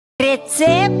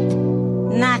Рецепт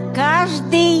на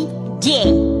каждый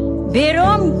день.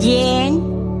 Берем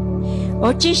день,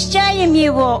 очищаем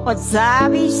его от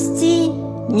зависти,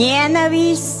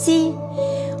 ненависти,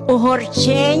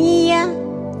 огорчения,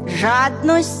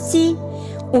 жадности,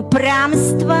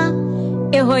 упрямства,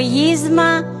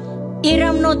 эгоизма и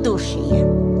равнодушия.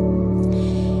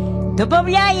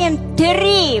 Добавляем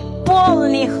 3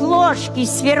 полных ложки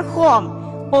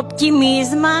сверхом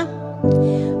оптимизма,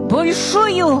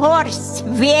 большую горсть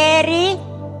веры,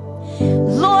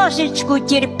 ложечку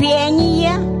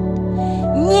терпения,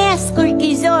 несколько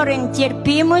зерен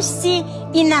терпимости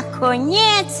и,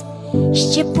 наконец,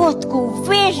 щепотку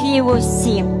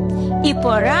вежливости и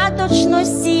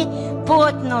порядочности по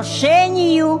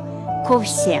отношению ко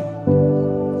всем.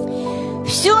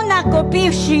 Всю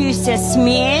накопившуюся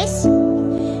смесь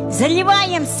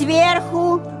заливаем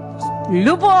сверху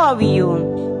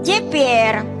любовью.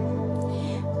 Теперь,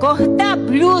 когда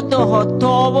блюдо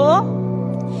готово,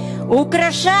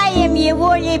 украшаем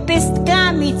его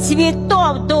лепестками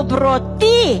цветов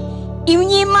доброты и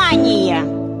внимания.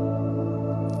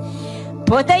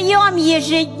 Подаем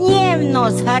ежедневно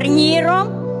с гарниром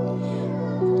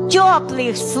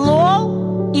теплых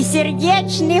слов и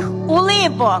сердечных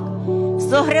улыбок,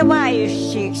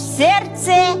 согревающих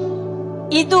сердце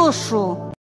и душу.